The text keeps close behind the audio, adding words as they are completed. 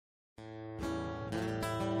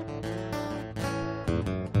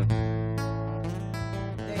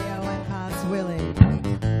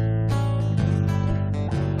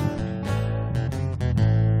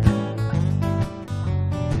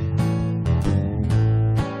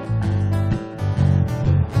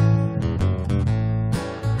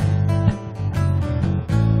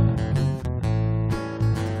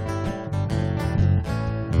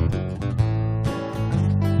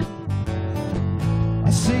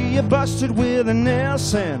He busted Willie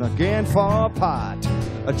Nelson again for a pot,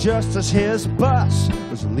 just as his bus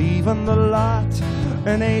was leaving the lot.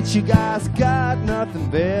 And ain't you guys got nothing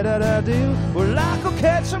better to do? Well, I could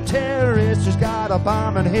catch some terrorist who's got a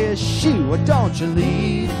bomb in his shoe. Well, don't you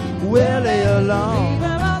leave Willie alone. Leave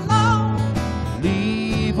him alone.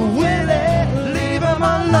 Leave Willie, leave him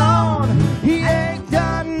alone. He ain't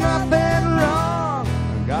done nothing wrong.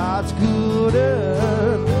 God's good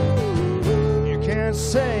earth, you can't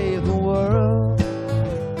save the world.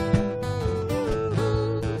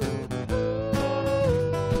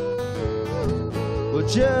 Well,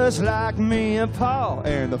 just like me and Paul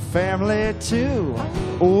and the family too.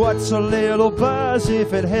 What's a little buzz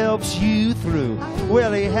if it helps you through?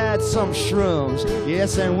 Well, he had some shrooms,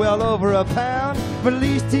 yes, and well over a pound, but at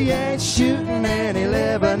least he ain't shooting any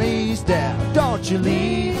Lebanese down. Don't you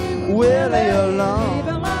leave Willie alone. Leave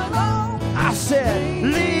him alone. I said,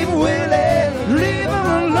 leave Willie, leave him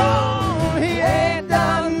alone. He ain't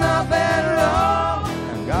done nothing wrong.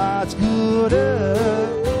 And God's good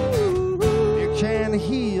earth, you can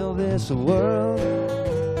heal this world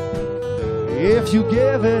if you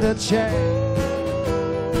give it a chance.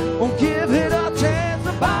 Oh, give it a chance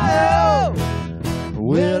to bio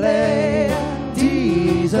Willie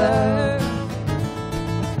Deezer.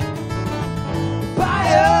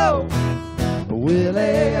 Bio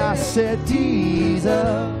Willie, I said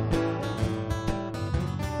Deezer.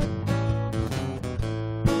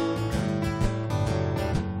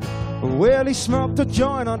 Well, he smoked a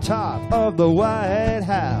joint on top of the White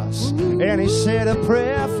House, and he said a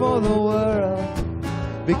prayer for the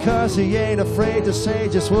world, because he ain't afraid to say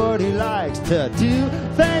just what he likes to do.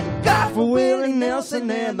 Thank God for Willie Nelson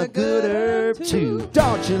and the good herb too.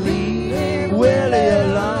 Don't you leave Willie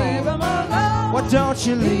alone. Leave him alone. Well, don't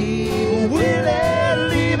you leave Willie,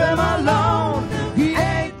 leave him alone. He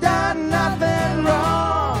ain't done nothing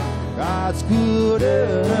wrong. God's good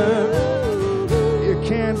herb, you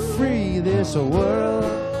can't free this world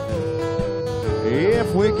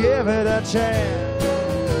if we give it a chance.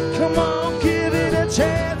 Come on, give it a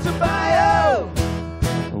chance to bio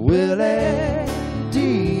Willie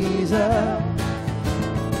Deezer.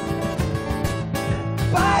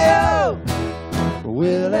 Bio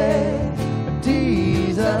Willie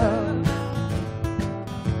Deezer.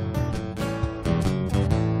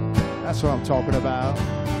 That's what I'm talking about.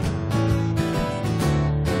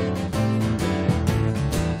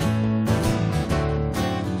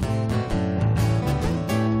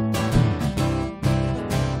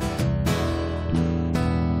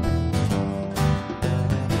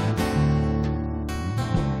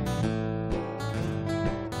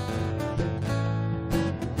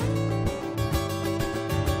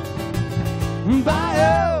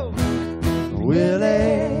 Bio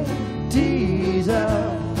Willie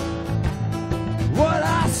Deezer. What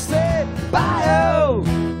I said, bio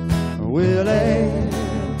Willie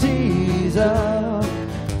Deezer.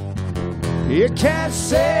 You can't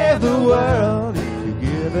save the world if you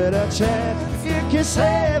give it a chance. You can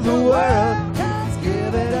save the world, just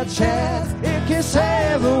give it a chance. You can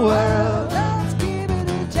save the world, Just give it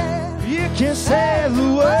a chance. you can save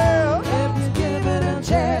the world. If you give it a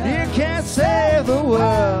chance. You can't save the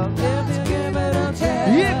world. If you give it a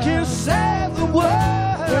chance. You can save the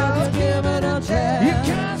world. If you give it a chance. You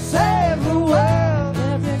can save the world.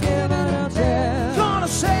 If you give it a chance. Gonna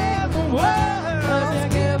save the If world. you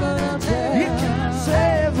give it a chance. You can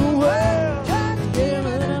save the world. Just give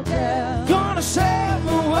it a chance. Gonna save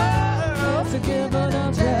the world. If you give it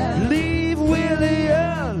a chance. Leave Willie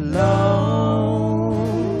alone.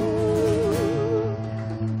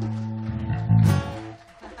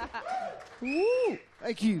 Woo!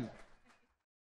 Thank you.